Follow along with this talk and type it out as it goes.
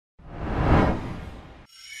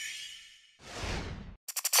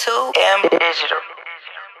2M Digital.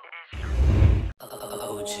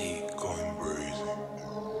 OG going crazy.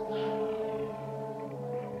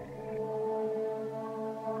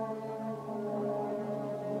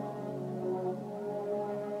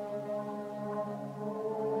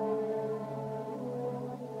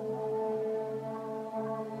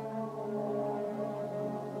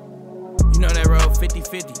 You know that road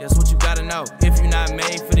 50-50, that's what you gotta know. If you're not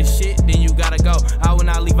made for this shit, then you gotta go. I will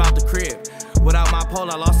not leave out the crib. Without my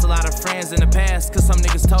pole, I lost a lot of friends in the past, cause some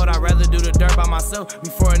niggas told I'd rather do the dirt by myself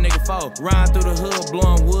before a nigga fold. Ride through the hood,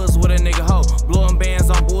 blowing woods with a nigga hoe. Blowing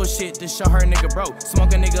bands on bullshit to show her nigga broke.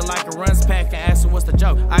 Smoke a nigga like a runs pack and ask her what's the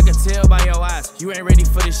joke. I can tell by your eyes, you ain't ready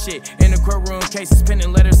for this shit. In the courtroom, cases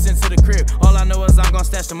pending, letters sent to the crib. All I know is I'm gon'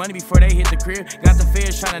 stash the money before they hit the crib. Got the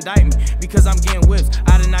feds trying to indict me, because I'm getting whipped.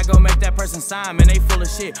 I did not go make that person sign, man, they full of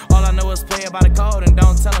shit. All I know is play by the code and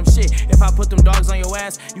don't tell them shit. If I put them dogs on your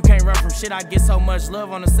ass, you can't run from shit. I get so much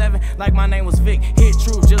love on the 7, like my name was Vic. Hit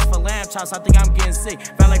true just for lamb chops, I think I'm getting sick.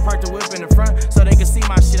 Valet parked the whip in the front so they can see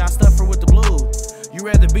my shit. I stuff her with the blues. You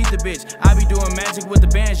rather beat the bitch, I be doing magic with the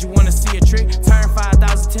bands. You wanna see a trick? Turn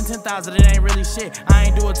 5,000, 10,000, it ain't really shit. I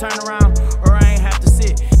ain't do a turnaround, or I ain't have to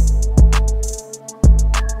sit.